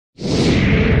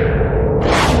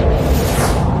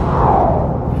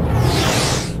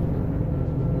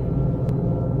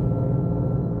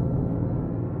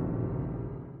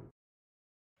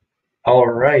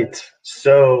right.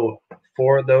 So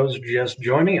for those just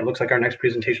joining, it looks like our next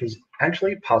presentation is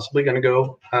actually possibly going to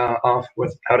go off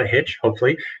without a hitch,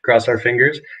 hopefully. Cross our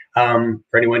fingers. For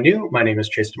anyone new, my name is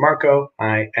Chase DeMarco.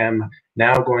 I am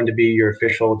now going to be your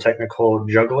official technical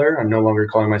juggler. I'm no longer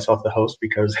calling myself the host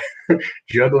because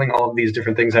juggling all of these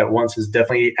different things at once has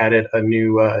definitely added a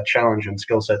new challenge and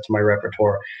skill set to my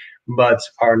repertoire. But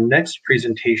our next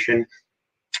presentation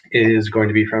is going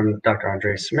to be from Dr.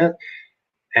 Andre Smith.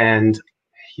 And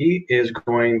he is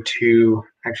going to,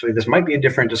 actually, this might be a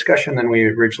different discussion than we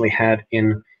originally had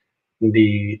in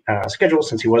the schedule,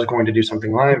 since he was going to do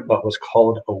something live but was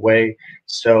called away.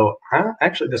 So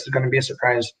actually, this is going to be a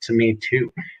surprise to me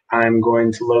too. I'm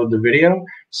going to load the video,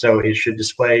 so it should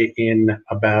display in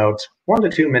about 1 to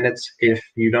 2 minutes. If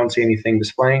you don't see anything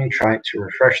displaying, try to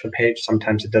refresh the page.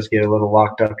 Sometimes it does get a little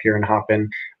locked up here in Hopin,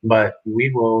 but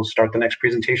we will start the next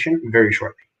presentation very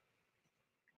shortly.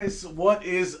 What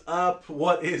is up?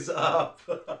 What is up?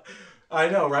 I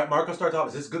know, right? Marco starts off.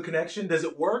 Is this good connection? Does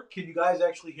it work? Can you guys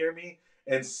actually hear me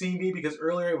and see me? Because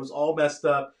earlier it was all messed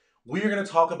up. We are going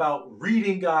to talk about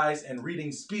reading, guys, and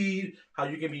reading speed, how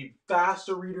you can be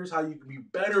faster readers, how you can be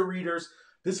better readers.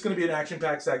 This is going to be an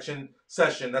action-packed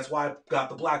session. That's why I've got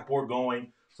the blackboard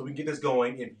going, so we can get this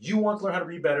going. If you want to learn how to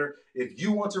read better, if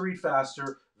you want to read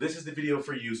faster, this is the video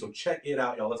for you. So check it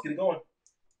out, y'all. Let's get it going.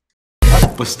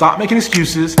 But stop making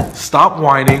excuses, stop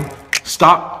whining,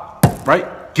 stop,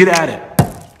 right? Get at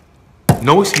it.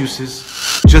 No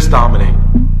excuses, just dominate.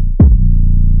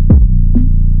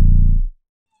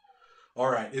 All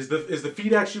right, is the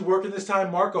feed actually working this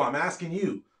time? Marco, I'm asking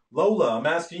you. Lola, I'm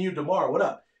asking you. Damar, what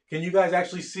up? Can you guys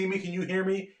actually see me? Can you hear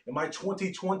me? Am I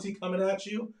 2020 coming at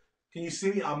you? Can you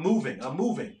see me? I'm moving.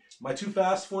 Am I too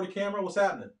fast for the camera? What's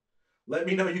happening? Let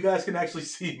me know you guys can actually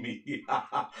see me.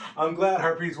 I'm glad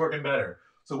Harpreet's working better.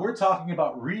 So we're talking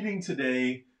about reading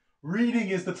today. Reading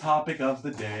is the topic of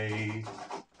the day.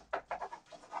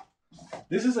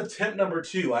 This is attempt number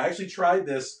 2. I actually tried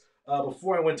this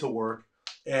before I went to work,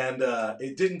 and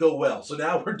it didn't go well. So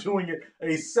now we're doing it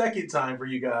a second time for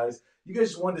you guys. You guys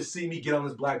just wanted to see me get on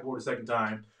this blackboard a second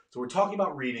time. So we're talking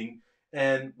about reading,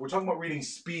 and we're talking about reading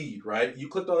speed, right? You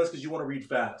clicked on this because you want to read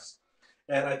fast.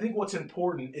 And I think what's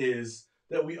important is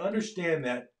that we understand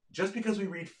that just because we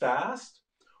read fast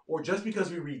or just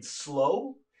because we read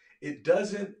slow,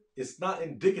 it's not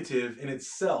indicative in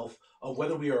itself of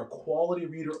whether we are a quality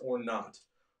reader or not,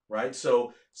 right?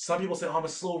 So some people say, oh, I'm a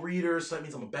slow reader, so that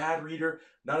means I'm a bad reader.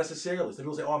 Not necessarily. Some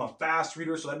people say, oh, I'm a fast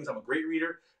reader, so that means I'm a great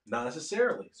reader. Not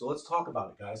necessarily. So let's talk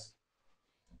about it, guys.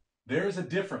 There is a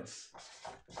difference.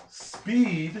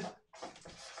 Speed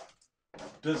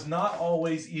does not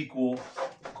always equal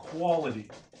quality.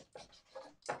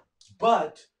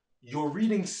 But your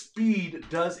reading speed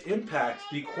does impact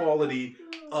the quality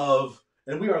of,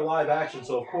 and we are live action,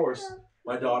 so of course,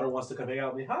 my daughter wants to come hang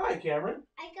out with me. Hi, Cameron.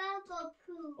 I gotta go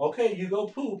poop. Okay, you go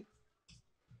poop.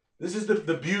 This is the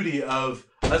beauty of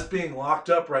us being locked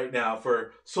up right now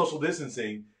for social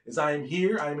distancing, is I am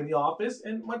here, I am in the office,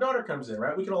 and my daughter comes in,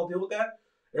 right? We can all deal with that.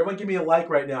 Everyone give me a like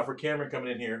right now for Cameron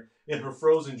coming in here in her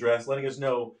Frozen dress, letting us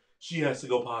know she has to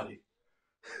go potty.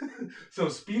 So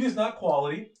speed is not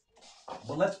quality,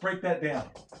 but let's break that down.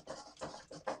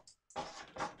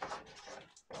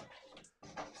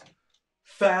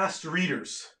 Fast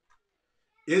readers.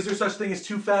 Is there such thing as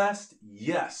too fast?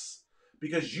 Yes.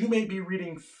 Because you may be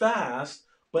reading fast,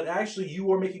 but actually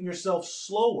you are making yourself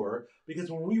slower,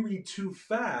 because when we read too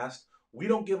fast, we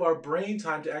don't give our brain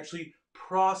time to actually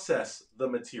process the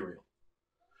material.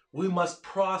 We must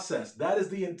process. That is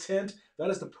the intent. That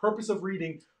is the purpose of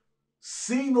reading.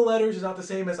 Seeing the letters is not the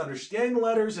same as understanding the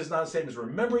letters. It's not the same as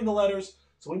remembering the letters.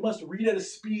 So we must read at a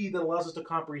speed that allows us to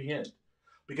comprehend.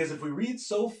 Because if we read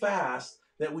so fast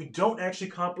that we don't actually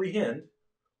comprehend,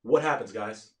 what happens,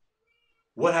 guys?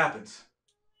 What happens?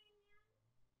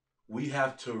 We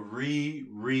have to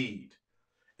reread.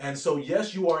 And so,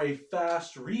 yes, you are a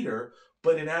fast reader,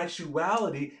 but in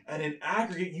actuality and in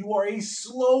aggregate, you are a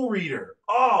slow reader.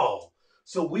 Oh,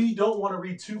 so we don't want to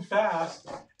read too fast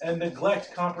and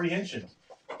neglect comprehension.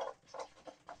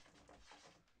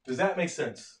 Does that make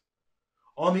sense?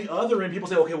 On the other end, people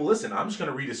say, okay, well, listen, I'm just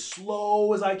going to read as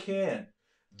slow as I can.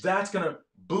 That's going to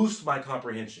boost my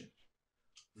comprehension.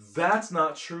 That's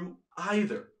not true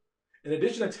either. In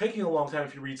addition to taking a long time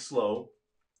if you read slow,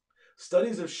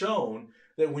 studies have shown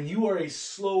that when you are a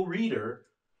slow reader,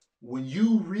 when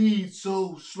you read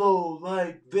so slow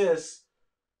like this,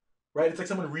 right? It's like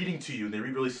someone reading to you and they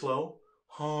read really slow.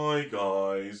 Hi,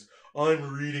 guys,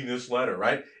 I'm reading this letter,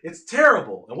 right? It's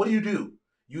terrible. And what do?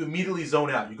 You immediately zone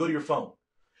out. You go to your phone.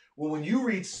 Well, when you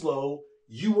read slow,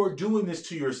 you are doing this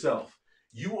to yourself.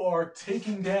 You are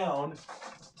taking down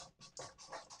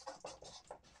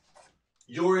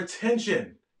your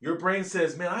attention. Your brain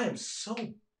says, man, I am so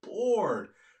bored.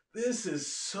 This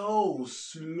is so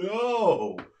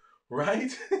slow,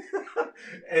 right?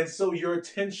 And so your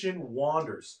attention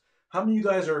wanders. How many of you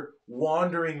guys are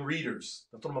wandering readers?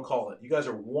 That's what I'm going to call it. You guys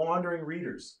are wandering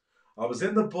readers. I was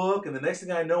in the book, and the next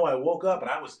thing I know, I woke up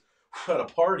and I was at a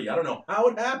party. I don't know how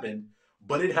it happened,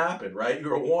 but it happened, right?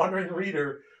 You're a wandering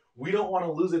reader. We don't want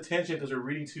to lose attention because we're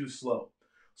reading too slow.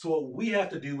 So what we have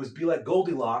to do is be like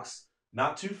Goldilocks,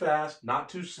 not too fast, not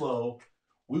too slow.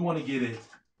 We want to get it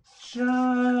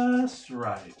just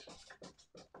right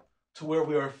to where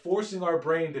we are forcing our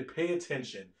brain to pay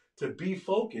attention, to be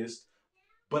focused,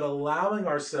 but allowing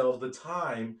ourselves the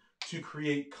time to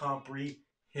create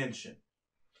comprehension.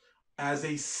 As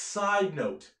a side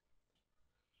note,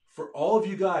 for all of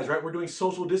you guys, right, we're doing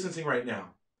social distancing right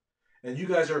now, and you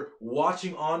guys are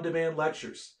watching on-demand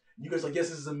lectures. You guys are like, yes,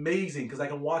 this is amazing because I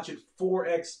can watch it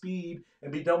 4x speed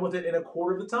and be done with it in a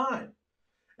quarter of the time.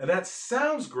 And that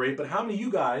sounds great, but how many of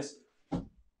you guys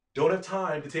don't have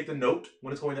time to take the note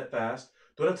when it's going that fast,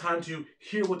 don't have time to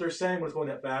hear what they're saying when it's going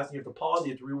that fast, and you have to pause,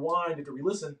 you have to rewind, you have to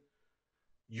re-listen?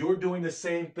 You're doing the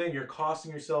same thing. You're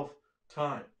costing yourself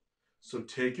time. So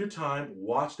take your time,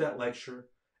 watch that lecture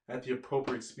at the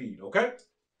appropriate speed, okay?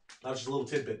 That's just a little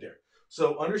tidbit there.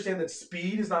 So understand that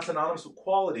speed is not synonymous with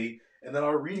quality, and that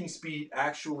our reading speed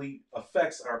actually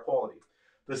affects our quality.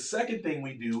 The second thing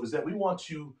we do is that we want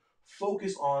to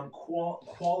focus on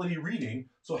quality reading.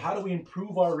 So how do we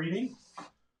improve our reading?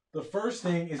 The first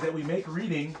thing is that we make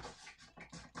reading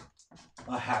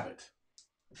a habit.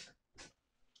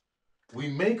 We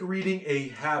make reading a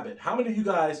habit. How many of you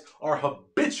guys are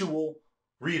habitual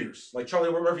readers? Like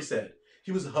Charlie Murphy said,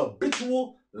 he was a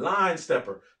habitual line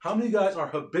stepper. How many of you guys are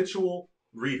habitual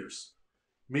readers?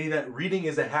 Meaning that reading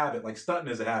is a habit, like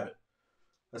stunting is a habit.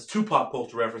 That's two pop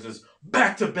culture references.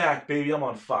 Back to back, baby, I'm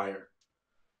on fire.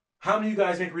 How many of you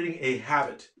guys make reading a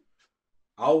habit?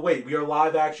 I'll wait. We are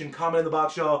live action. Comment in the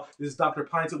box, y'all. This is Dr.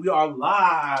 Pinesett. We are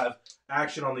live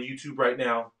action on the YouTube right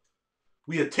now.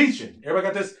 We are teaching.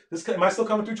 Everybody got this? Am I still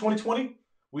coming through 2020?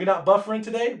 We not buffering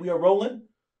today? We are rolling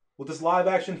with this live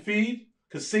action feed?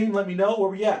 Kasim, let me know where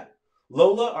we at.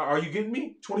 Lola, are you getting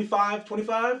me? 25?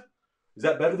 Is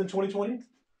that better than 2020?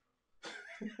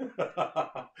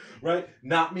 Right?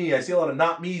 Not me. I see a lot of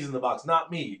not me's in the box.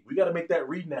 Not me. We got to make that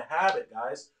reading a habit,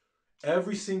 guys.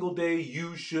 Every single day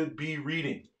you should be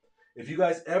reading. If you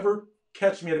guys ever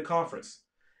catch me at a conference,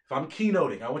 if I'm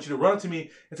keynoting, I want you to run up to me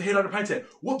and say, hey, Dr. Pinesett,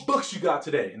 what books you got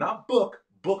today? And not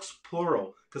books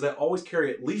plural, because I always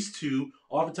carry at least two,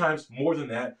 oftentimes more than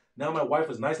that. Now my wife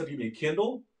was nice enough to give me a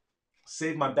Kindle,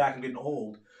 saved my back, I'm getting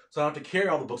old, so I don't have to carry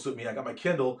all the books with me. I got my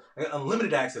Kindle, I got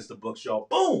unlimited access to books, y'all.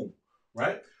 Boom!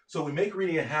 Right? So we make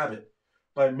reading a habit.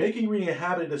 By making reading a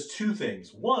habit, it does two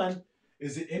things. One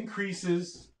is it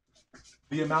increases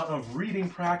the amount of reading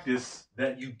practice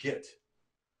that you get.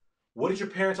 What did your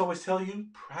parents always tell you?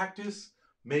 Practice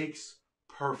makes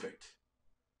perfect.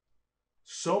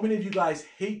 So many of you guys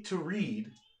hate to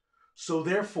read, so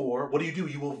therefore, what do?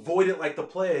 You avoid it like the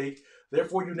plague.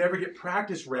 Therefore, you never get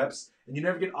practice reps, and you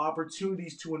never get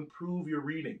opportunities to improve your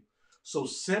reading. So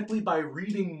simply by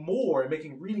reading more and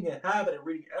making reading a habit and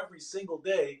reading every single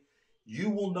day, you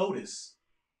will notice,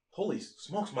 holy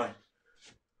smokes,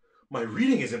 my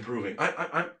reading is improving.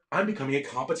 I'm becoming a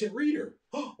competent reader.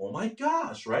 Oh my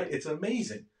gosh, right? It's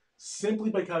amazing. Simply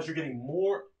because you're getting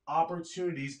more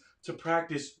opportunities to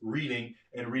practice reading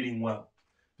and reading well.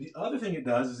 The other thing it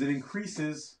does is it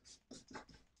increases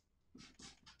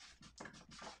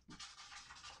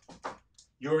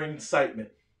your excitement.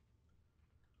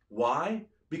 Why?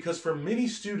 Because for many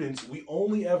students, we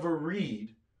only ever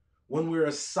read when we're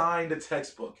assigned a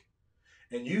textbook.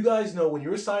 And you guys know when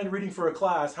you're assigned reading for a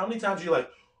class, how many times you're like,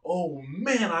 oh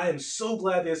man, I am so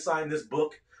glad they assigned this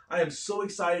book. I am so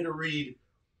excited to read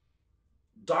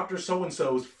Dr.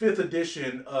 So-and-so's 5th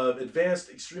edition of Advanced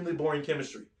Extremely Boring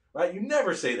Chemistry, right? You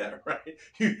never say that, right?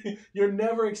 You're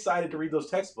never excited to read those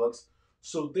textbooks.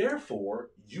 So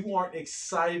therefore, you aren't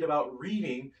excited about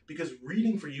reading because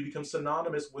reading for you becomes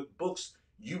synonymous with books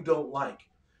you don't like.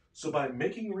 So by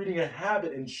making reading a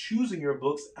habit and choosing your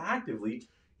books actively,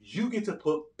 you get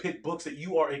to pick books that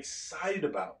you are excited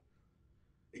about.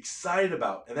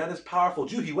 And that is powerful.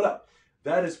 Juhi, what up?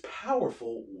 That is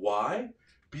powerful. Why?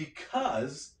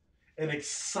 Because an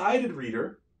excited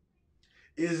reader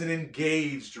is an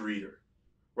engaged reader,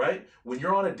 right? When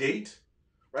you're on a date,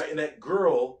 right, and that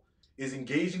girl is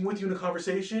engaging with you in a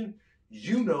conversation,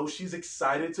 you know she's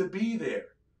excited to be there.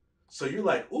 So you're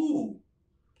like, ooh,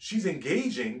 she's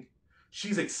engaging,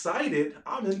 she's excited,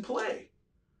 I'm in play.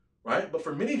 right? But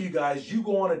for many of you guys, you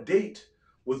go on a date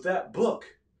with that book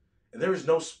and there is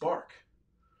no spark.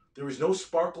 There is no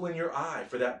sparkle in your eye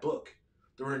for that book.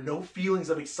 There are no feelings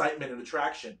of excitement and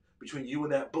attraction between you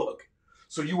and that book.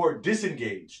 So you are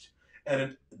disengaged.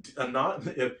 And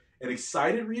an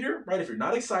excited reader, right? If you're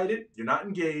not excited, you're not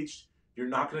engaged, you're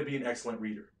not going to be an excellent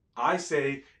reader. I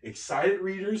say excited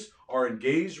readers are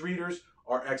engaged readers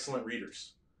are excellent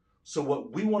readers. So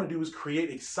what we want to do is create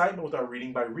excitement with our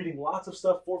reading by reading lots of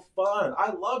stuff for fun.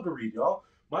 I love to read, y'all.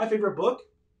 My favorite book,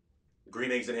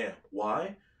 Green Eggs and Ham.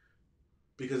 Why?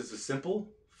 Because it's a simple,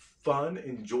 fun,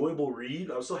 enjoyable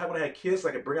read. I was so happy when I had kids, so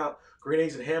I could bring out Green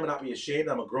Eggs and Ham and not be ashamed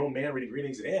I'm a grown man reading Green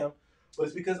Eggs and Ham. But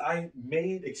it's because I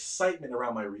made excitement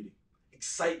around my reading.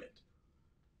 Excitement.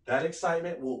 That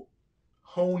excitement will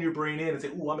hone your brain in and say,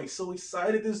 ooh, I'm so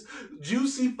excited, this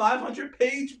juicy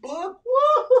 500-page book.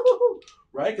 Woo!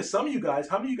 Right? Because some of you guys,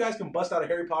 how many of you guys can bust out a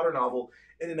Harry Potter novel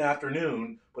in an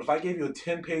afternoon, but if I gave you a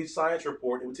 10-page science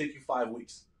report, it would take you 5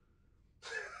 weeks.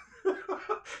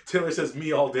 Taylor says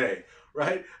me all day,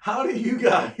 right? How do you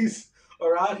guys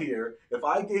are out here? If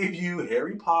I gave you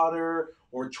Harry Potter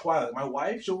or Twilight, my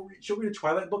wife, she'll read a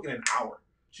Twilight book in an hour.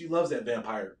 She loves that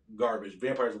vampire garbage,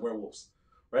 vampires and werewolves,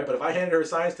 right? But if I handed her a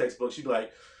science textbook, she'd be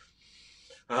like,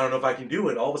 I don't know if I can do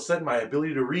it. All of a sudden, my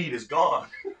ability to read is gone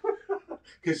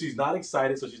because she's not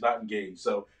excited, so she's not engaged.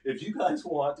 So if you guys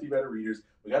want to be better readers,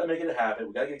 we got to make it a habit.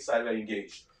 We got to get excited and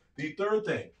engaged. The third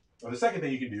thing, or the second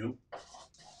thing you can do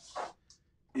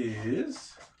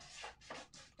is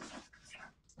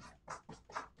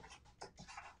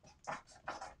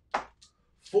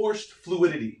forced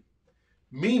fluidity,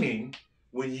 meaning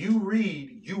when you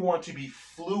read, you want to be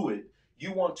fluid.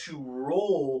 You want to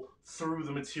roll through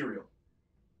the material.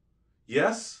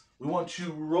 Yes, we want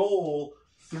to roll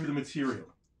through the material.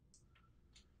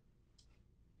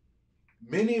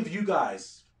 Many of you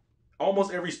guys,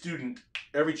 almost every student,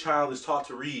 every child is taught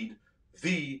to read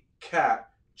 "The cat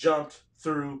jumped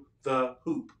through the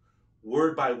hoop,"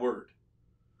 word by word.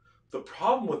 The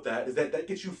problem with that is that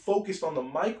gets you focused on the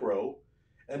micro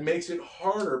and makes it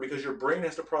harder because your brain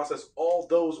has to process all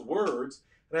those words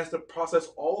and has to process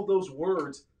all of those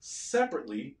words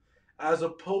separately as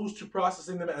opposed to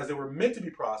processing them as they were meant to be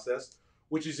processed,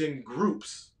 which is in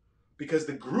groups. Because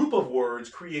the group of words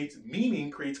creates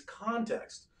meaning, creates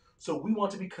context. So we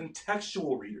want to be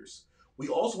contextual readers. We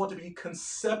also want to be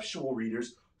conceptual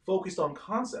readers focused on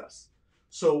concepts.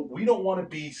 So we don't want to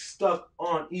be stuck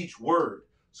on each word.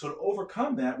 So to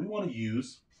overcome that, we want to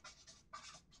use,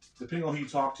 depending on who you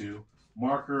talk to,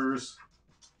 markers,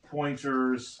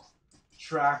 pointers,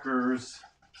 trackers,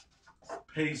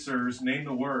 pacers, name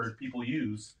the word people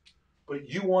use. But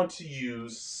you want to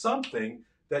use something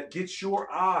that gets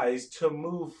your eyes to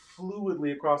move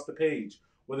fluidly across the page.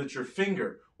 Whether it's your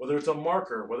finger, whether it's a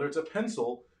marker, whether it's a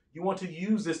pencil, you want to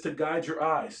use this to guide your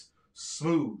eyes.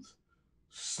 Smooth,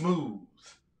 smooth,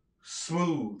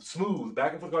 smooth, smooth,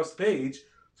 back and forth across the page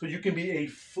so you can be a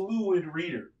fluid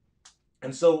reader.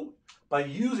 And so by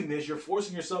using this, you're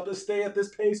forcing yourself to stay at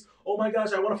this pace. Oh my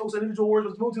gosh, I want to focus on individual words,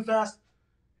 but it's moving too fast.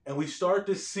 And we start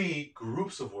to see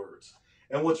groups of words.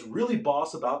 And what's really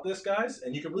boss about this, guys,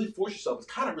 and you can really force yourself,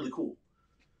 it's kind of really cool.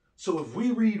 So if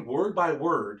we read word by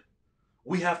word,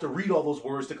 we have to read all those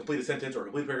words to complete a sentence or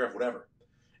complete a paragraph, whatever.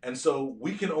 And so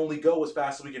we can only go as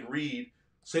fast as we can read.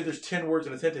 Say there's 10 words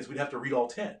in a sentence, we'd have to read all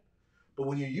 10. But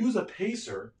when you use a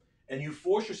pacer and you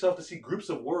force yourself to see groups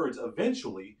of words,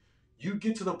 eventually you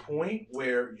get to the point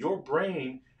where your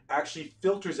brain actually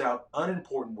filters out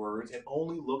unimportant words and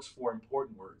only looks for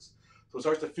important words. So it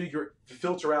starts to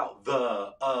filter out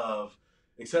the, of,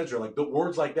 etc. Like the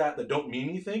words like that don't mean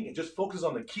anything. It just focuses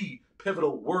on the key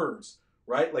pivotal words,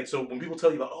 right? Like, so when people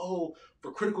tell you about, oh,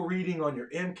 for critical reading on your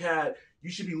MCAT, you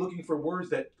should be looking for words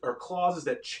that are clauses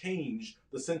that change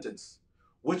the sentence.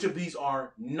 Which of these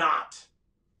are not,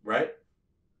 right?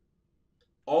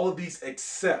 All of these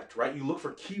except, right? You look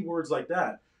for keywords like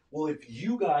that. Well, if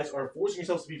you guys are forcing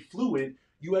yourselves to be fluid,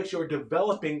 you actually are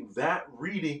developing that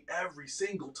reading every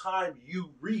single time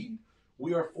you read.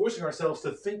 We are forcing ourselves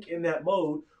to think in that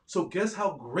mode. So guess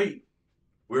how great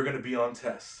we're going to be on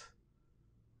tests.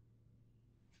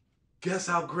 Guess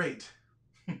how great.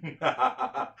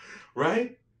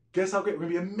 Right? Guess how great. We're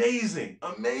going to be amazing.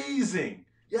 Amazing.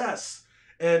 Yes.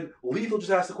 And Lethal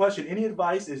just asked the question, any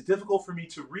advice? Is difficult for me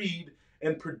to read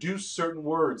and produce certain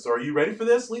words. So are you ready for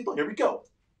this, Lethal? Here we go.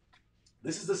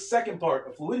 This is the second part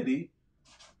of fluidity.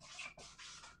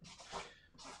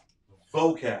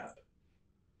 Vocab.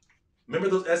 Remember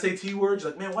those SAT words?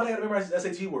 You're like, man, why do I gotta memorize these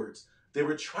SAT words? They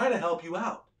were trying to help you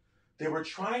out. They were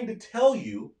trying to tell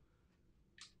you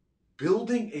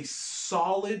building a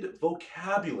solid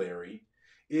vocabulary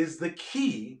is the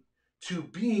key to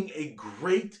being a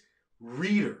great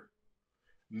reader.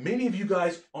 Many of you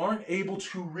guys aren't able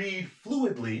to read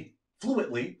fluidly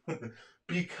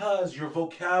because your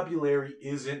vocabulary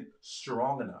isn't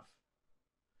strong enough.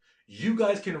 You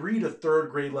guys can read a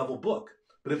third grade level book,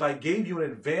 but if I gave you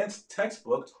an advanced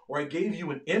textbook or I gave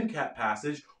you an MCAT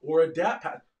passage or a DAT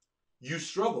passage, you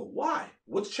struggle. Why?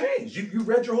 What's changed? You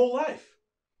read your whole life.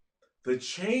 The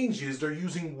change is they're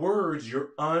using words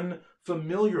you're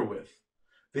unfamiliar with.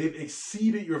 They've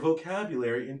exceeded your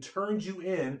vocabulary and turned you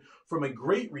in from a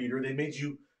great reader. They made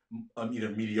you either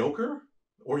mediocre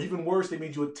or even worse, they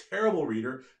made you a terrible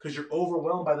reader because you're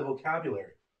overwhelmed by the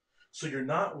vocabulary. So you're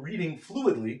not reading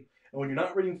fluidly. And when you're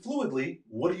not reading fluidly,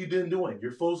 what are you then doing?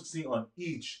 You're focusing on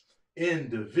each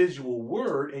individual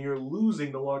word and you're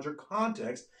losing the larger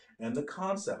context and the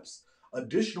concepts.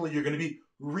 Additionally, you're going to be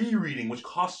rereading, which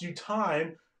costs you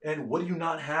time. And what do you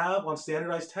not have on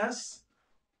standardized tests?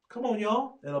 Come on,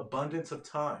 y'all. An abundance of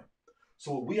time.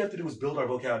 So what we have to do is build our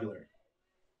vocabulary.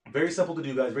 Very simple to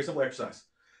do, guys. Very simple exercise.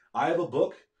 I have a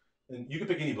book, and you can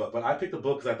pick any book, but I picked a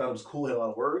book because I thought it was cool. It had a lot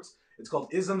of words. It's called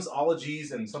Isms,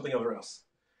 Ologies, and something other else.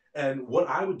 And what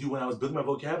I would do when I was building my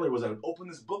vocabulary was I would open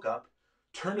this book up,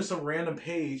 turn to some random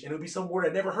page, and it would be some word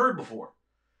I'd never heard before.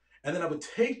 And then I would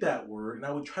take that word, and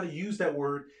I would try to use that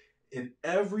word in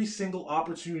every single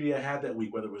opportunity I had that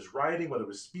week, whether it was writing, whether it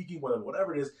was speaking,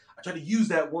 whatever it is, I tried to use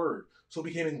that word. So it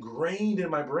became ingrained in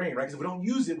my brain, right? Because if we don't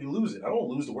use it, we lose it. I don't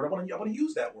want to lose the word. I want to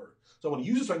use that word. So I want to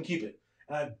use it so I can keep it.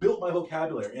 And I built my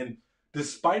vocabulary. And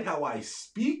despite how I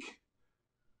speak,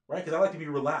 right? Because I like to be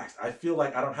relaxed. I feel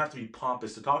like I don't have to be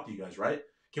pompous to talk to you guys, right?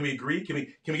 Can we agree? Can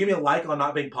we give me a like on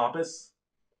not being pompous?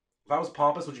 If I was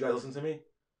pompous, would you guys listen to me?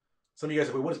 Some of you guys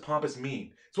are like, what does pompous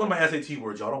mean? It's one of my SAT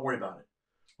words, y'all. Don't worry about it.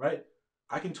 Right?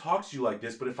 I can talk to you like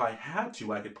this, but if I had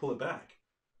to, I could pull it back.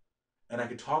 And I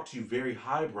could talk to you very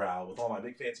highbrow with all my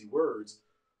big fancy words.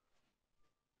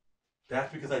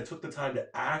 That's because I took the time to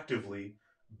actively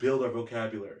build our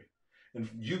vocabulary. And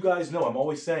you guys know, I'm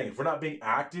always saying, if we're not being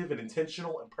active and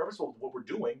intentional and purposeful with what we're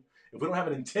doing, if we don't have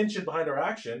an intention behind our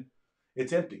action,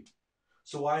 it's empty.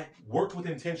 So I worked with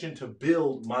intention to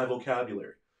build my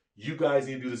vocabulary. You guys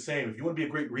need to do the same. If you want to be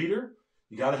a great reader,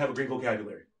 you got to have a great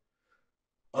vocabulary.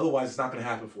 Otherwise, it's not going to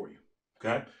happen for you,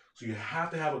 okay? So you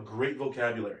have to have a great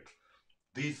vocabulary.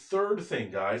 The third thing,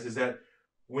 guys, is that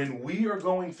when we are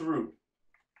going through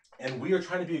and we are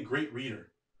trying to be a great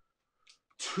reader,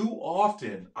 too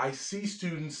often I see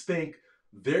students think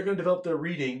they're going to develop their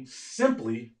reading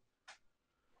simply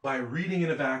by reading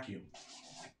in a vacuum.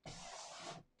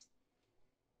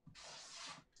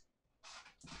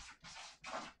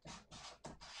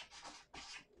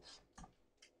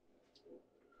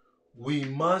 We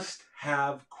must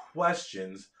have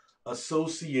questions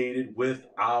associated with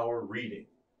our reading.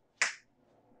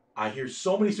 I hear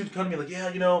so many students come to me like, yeah,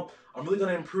 I'm really going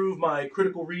to improve my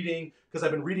critical reading because I've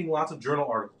been reading lots of journal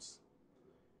articles.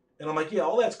 And I'm like, yeah,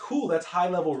 all that's cool. That's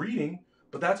high-level reading,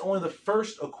 but that's only the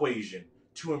first equation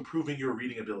to improving your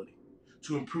reading ability,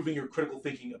 to improving your critical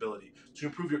thinking ability, to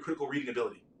improve your critical reading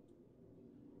ability.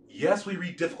 Yes, we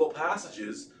read difficult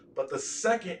passages, but the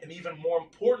second and even more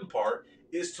important part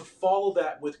is to follow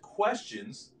that with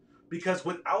questions, because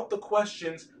without the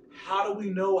questions, how do we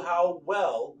know how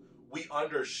well we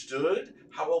understood,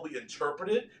 how well we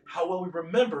interpreted, how well we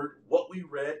remembered what we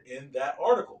read in that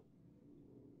article?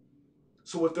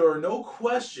 So if there are no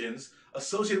questions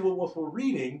associated with what we're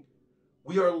reading,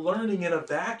 we are learning in a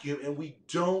vacuum and we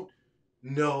don't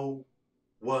know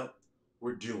what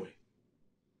we're doing.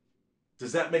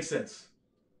 Does that make sense?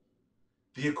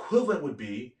 The equivalent would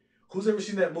be, who's ever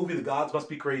seen that movie, The Gods Must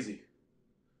Be Crazy?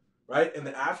 Right? In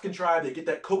the African tribe, they get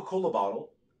that Coca-Cola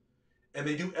bottle and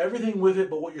they do everything with it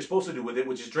but what you're supposed to do with it,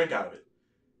 which is drink out of it.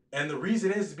 And the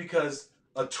reason is because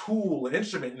a tool, an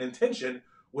instrument, an intention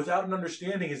without an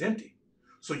understanding is empty.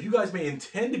 So you guys may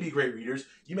intend to be great readers.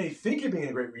 You may think you're being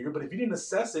a great reader, but if you didn't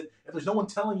assess it, if there's no one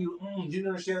telling you, you didn't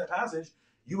understand that passage,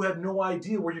 you have no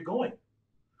idea where you're going.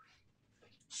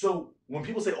 So when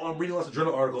people say, I'm reading lots of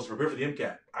journal articles to prepare for the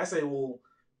MCAT, I say, well,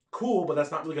 cool, but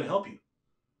that's not really going to help you.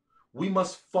 We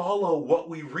must follow what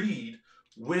we read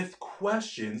with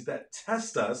questions that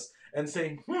test us and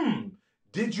say,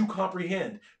 did you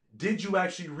comprehend? Did you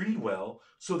actually read well?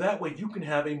 So that way you can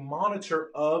have a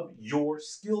monitor of your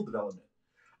skill development.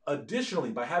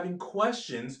 Additionally, by having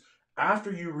questions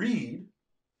after you read,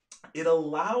 it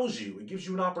allows you, it gives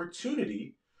you an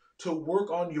opportunity to work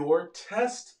on your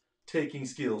test taking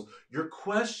skills, your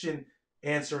question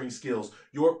answering skills,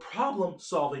 your problem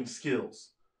solving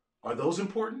skills. Are those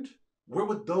important? Where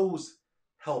would those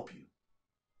help you?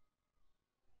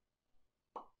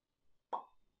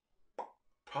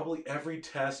 probably every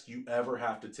test you ever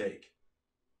have to take.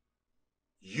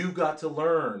 You got to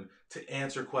learn to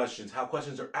answer questions, how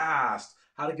questions are asked,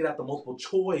 how to get at the multiple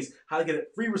choice, how to get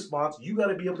at free response. You got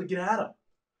to be able to get at them.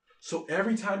 So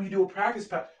every time you do a practice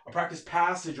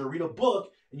passage or read a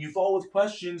book and you follow with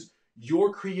questions,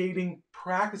 you're creating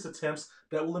practice attempts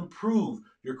that will improve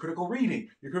your critical reading,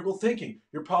 your critical thinking,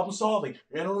 your problem solving,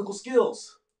 your analytical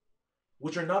skills,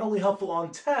 which are not only helpful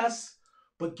on tests,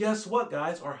 but guess what,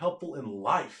 guys, are helpful in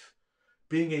life.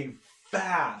 Being a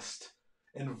fast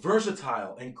and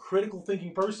versatile and critical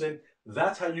thinking person,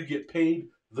 that's how you get paid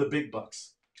the big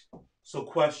bucks. So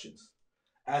questions.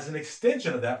 As an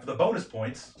extension of that, for the bonus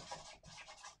points,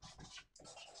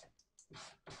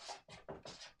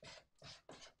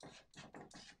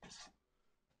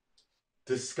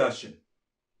 discussion.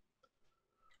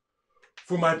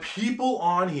 For my people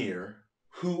on here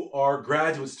who are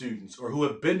graduate students or who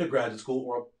have been to graduate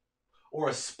school or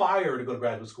aspire to go to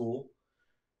graduate school,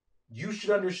 you should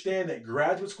understand that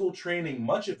graduate school training,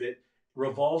 much of it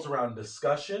revolves around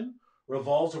discussion,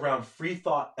 revolves around free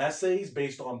thought essays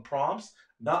based on prompts,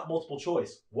 not multiple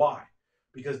choice. Why?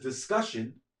 Because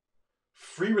discussion,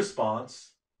 free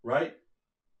response, right?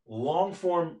 Long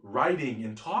form writing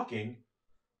and talking,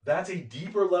 that's a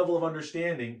deeper level of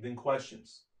understanding than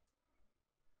questions.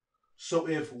 So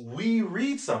if we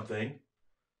read something,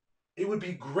 it would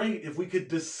be great if we could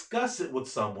discuss it with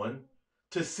someone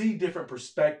to see different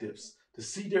perspectives, to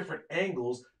see different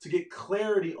angles, to get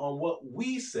clarity on what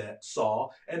we saw,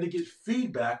 and to get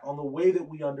feedback on the way that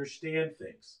we understand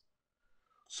things.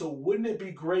 So wouldn't it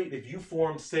be great if you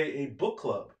formed, say, a book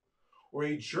club or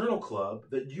a journal club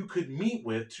that you could meet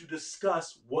with to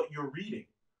discuss what you're reading?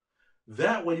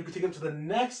 That way you could take it to the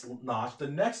next notch, the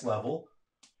next level,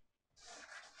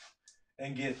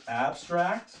 and get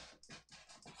abstract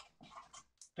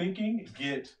thinking,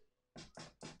 get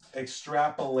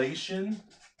extrapolation,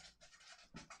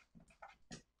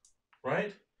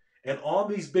 right? And on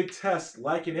these big tests,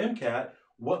 like an MCAT,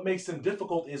 what makes them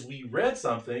difficult is we read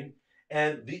something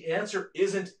and the answer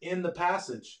isn't in the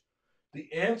passage.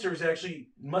 The answers actually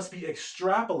must be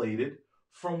extrapolated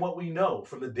from what we know.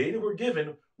 From the data we're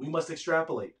given, we must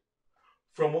extrapolate.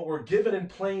 From what we're given in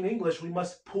plain English, we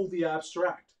must pull the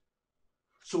abstract.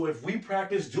 So if we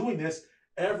practice doing this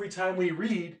every time we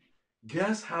read,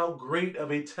 guess how great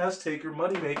of a test taker,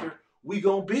 moneymaker we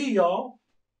gonna be, y'all?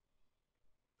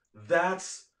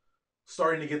 That's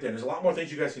starting to get there. There's a lot more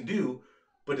things you guys can do,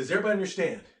 but does everybody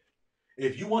understand?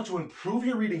 If you want to improve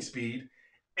your reading speed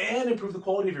and improve the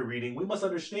quality of your reading, we must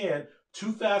understand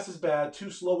too fast is bad, too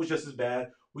slow is just as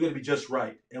bad. We gotta be just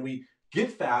right. And we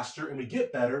get faster and we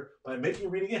get better by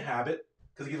making reading a habit,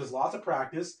 because it gives us lots of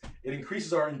practice. It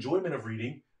increases our enjoyment of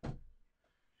reading.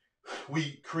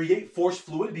 We create forced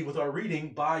fluidity with our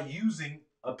reading by using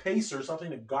a pacer, something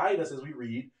to guide us as we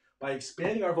read, by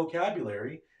expanding our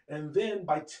vocabulary, and then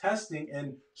by testing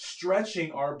and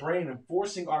stretching our brain and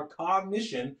forcing our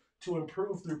cognition to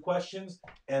improve through questions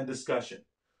and discussion.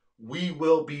 We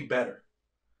will be better.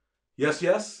 Yes,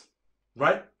 yes?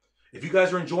 Right? If you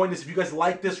guys are enjoying this, if you guys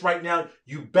like this right now,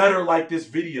 you better like this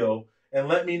video and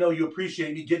let me know you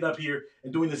appreciate me getting up here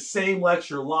and doing the same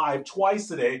lecture live twice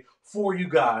today for you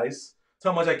guys.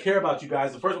 Tell how much I care about you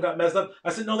guys. The first one got messed up.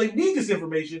 I said, no, they need this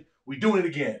information. We're doing it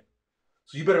again.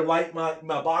 So you better light my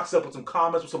box up with some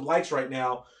comments, with some likes right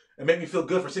now, and make me feel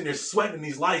good for sitting there sweating in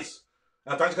these lights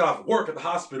after I just got off work at the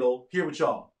hospital here with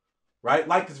y'all. Right?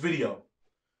 Like this video.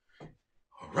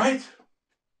 All right?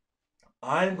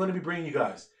 I'm going to be bringing you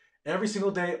guys every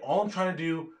single day. All I'm trying to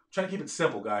do, I'm trying to keep it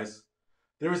simple, guys.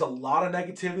 There is a lot of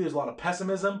negativity. There's a lot of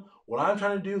pessimism. What I'm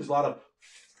trying to do is a lot of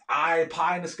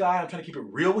pie in the sky. I'm trying to keep it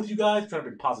real with you guys. I'm trying to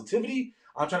bring positivity.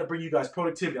 I'm trying to bring you guys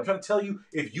productivity. I'm trying to tell you,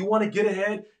 if you want to get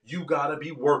ahead, you got to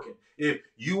be working. If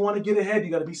you want to get ahead,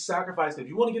 you got to be sacrificing. If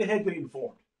you want to get ahead, you got to get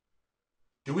informed.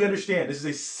 Do we understand? This is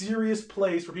a serious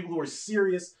place for people who are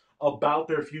serious about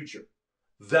their future.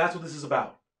 That's what this is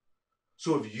about.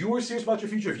 So if you are serious about your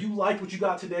future, if you like what you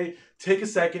got today, take a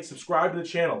second, subscribe to the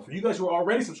channel. For you guys who are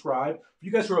already subscribed, for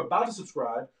you guys who are about to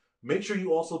subscribe, make sure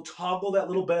you also toggle that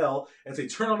little bell and say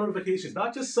turn on notifications.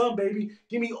 Not just some, baby.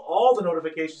 Give me all the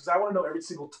notifications, because I want to know every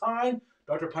single time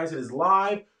Dr. Pinesett is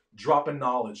live, dropping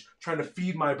knowledge, trying to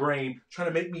feed my brain, trying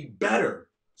to make me better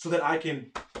so that I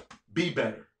can be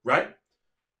better, right?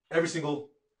 Every single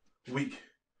week.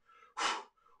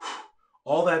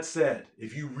 All that said,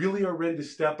 if you really are ready to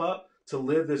step up, to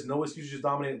live this no excuses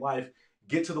dominated life,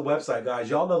 get to the website, guys.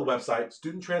 Y'all know the website,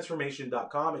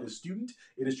 studenttransformation.com. It is student,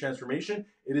 it is transformation,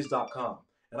 it is .com.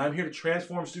 And I'm here to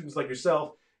transform students like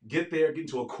yourself. Get there, get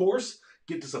into a course,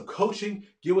 get to some coaching,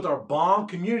 get with our bomb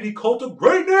community cult of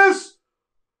greatness.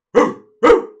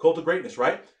 Cult of Greatness,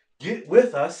 right? Get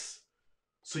with us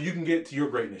so you can get to your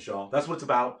greatness, y'all. That's what it's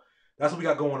about. That's what we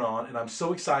got going on, and I'm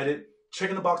so excited. Check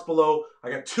in the box below.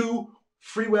 I got 2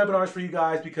 free webinars for you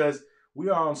guys because we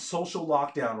are on social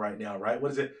lockdown right now, right?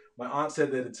 What is it? My aunt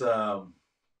said that it's,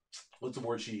 what's the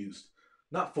word she used?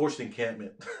 Not forced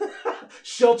encampment.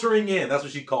 Sheltering in. That's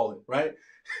what she called it, right?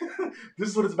 This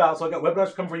is what it's about. So I got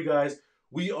webinars coming for you guys.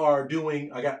 We are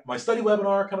doing, I got my study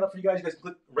webinar coming up for you guys. You guys can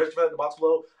click register for that in the box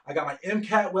below. I got my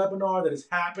MCAT webinar that is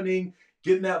happening.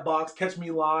 Get in that box. Catch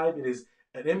me live. It is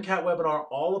an MCAT webinar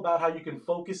all about how you can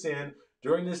focus in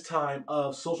during this time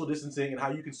of social distancing and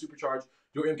how you can supercharge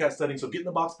your MCAT studying. So get in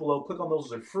the box below. Click on those.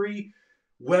 Those are free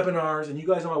webinars. And you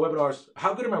guys know my webinars.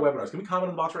 How good are my webinars? Can we comment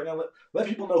in the box right now? Let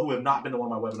people know who have not been to one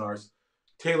of my webinars.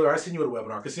 Taylor, I seen you at a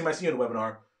webinar. Kasim, I seen you at a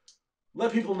webinar.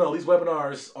 Let people know these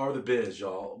webinars are the biz,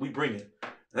 y'all. We bring it.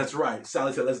 That's right.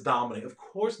 Sally said, let's dominate. Of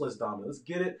course, let's dominate. Let's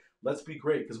get it. Let's be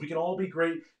great because we can all be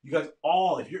great. You guys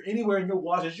all, if you're anywhere and you're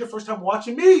watching, it's your first time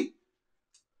watching me,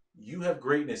 you have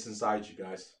greatness inside you,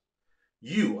 guys.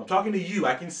 You, I'm talking to you.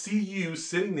 I can see you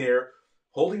sitting there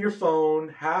holding your phone,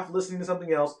 half listening to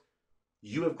something else.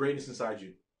 You have greatness inside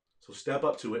you. So step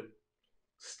up to it.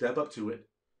 Step up to it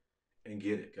and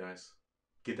get it, guys.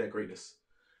 Get that greatness.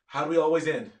 How do we always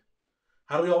end?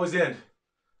 How do we always end?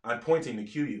 I'm pointing to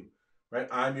cue you, right?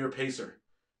 I'm your pacer.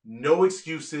 No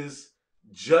excuses.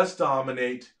 Just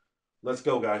dominate. Let's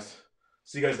go, guys.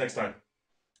 See you guys next time.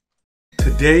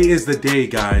 Today is the day,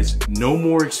 guys. No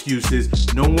more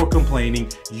excuses. No more complaining.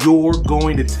 You're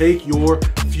going to take your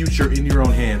future in your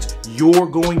own hands. You're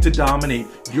going to dominate.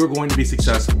 You're going to be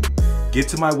successful. Get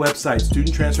to my website,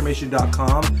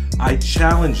 studenttransformation.com. I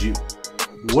challenge you.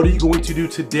 What are you going to do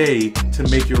today to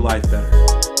make your life better?